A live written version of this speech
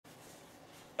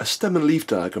A stem and leaf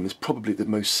diagram is probably the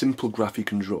most simple graph you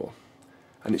can draw,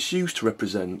 and it's used to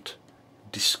represent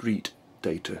discrete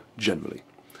data generally.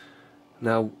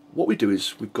 Now what we do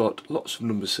is we've got lots of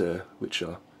numbers here which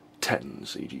are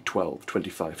tens, e.g. 12,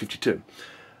 25, 52,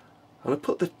 and I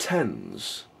put the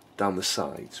tens down the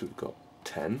side, so we've got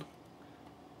 10,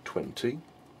 20,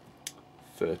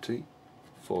 30,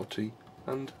 40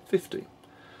 and 50.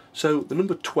 So the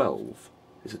number 12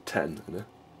 is a 10 and a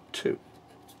 2.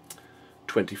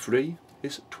 23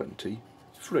 is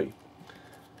 23.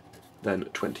 Then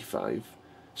 25,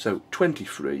 so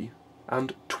 23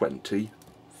 and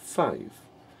 25.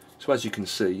 So as you can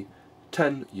see,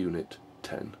 10 unit,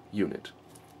 10 unit.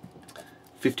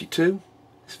 52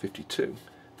 is 52,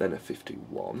 then a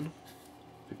 51,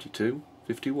 52,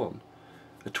 51,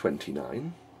 a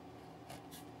 29,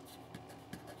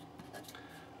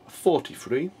 a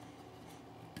 43,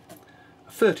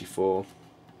 a 34,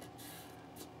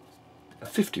 a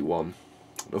 51,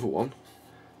 another one,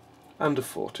 and a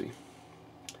 40.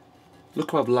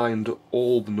 Look how I've lined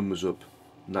all the numbers up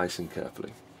nice and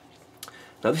carefully.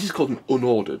 Now this is called an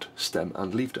unordered stem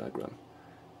and leaf diagram.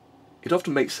 It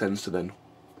often makes sense to then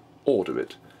order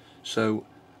it. So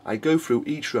I go through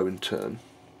each row in turn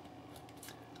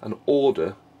and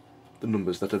order the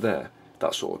numbers that are there.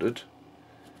 That's ordered.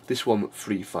 This one,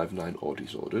 3, 5, 9 already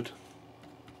is ordered.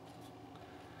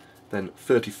 Then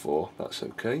 34, that's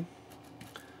okay.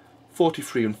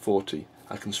 43 and 40,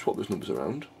 I can swap those numbers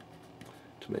around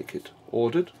to make it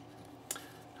ordered.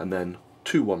 And then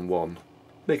 2, 1, 1,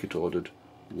 make it ordered,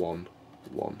 1,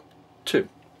 1, 2.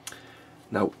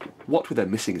 Now what we're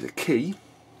then missing is a key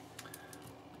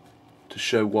to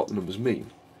show what the numbers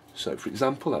mean. So for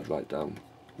example, I'd write down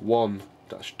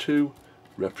 1-2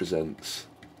 represents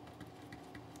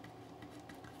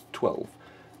 12.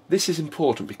 This is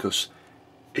important because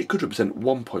it could represent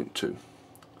 1.2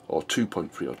 or 2.3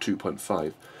 or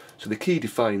 2.5. So the key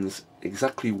defines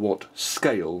exactly what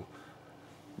scale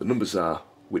the numbers are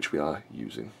which we are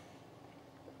using.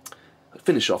 To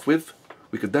finish off with,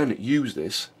 we could then use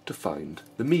this to find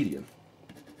the median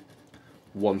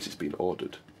once it's been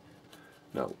ordered.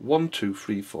 Now 1, 2,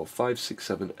 3, 4, 5, 6,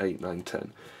 7, 8, 9,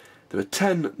 10. There are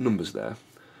 10 numbers there.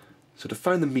 So to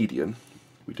find the median,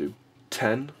 we do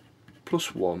 10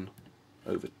 plus 1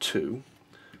 over 2,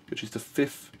 which is the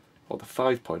fifth or the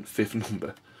 5.5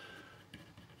 number.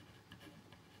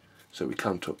 So we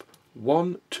count up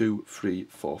 1, 2, 3,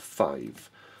 4, 5.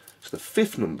 So the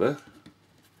fifth number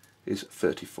is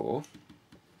 34.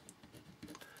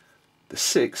 The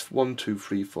sixth, 1, 2,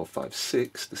 3, 4, 5,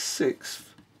 6. The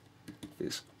sixth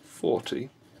is 40.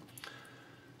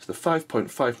 So the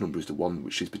 5.5 number is the one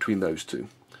which is between those two.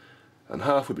 And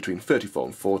halfway between 34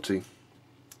 and 40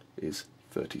 is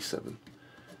 37.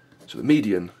 So the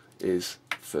median is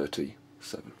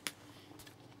 37.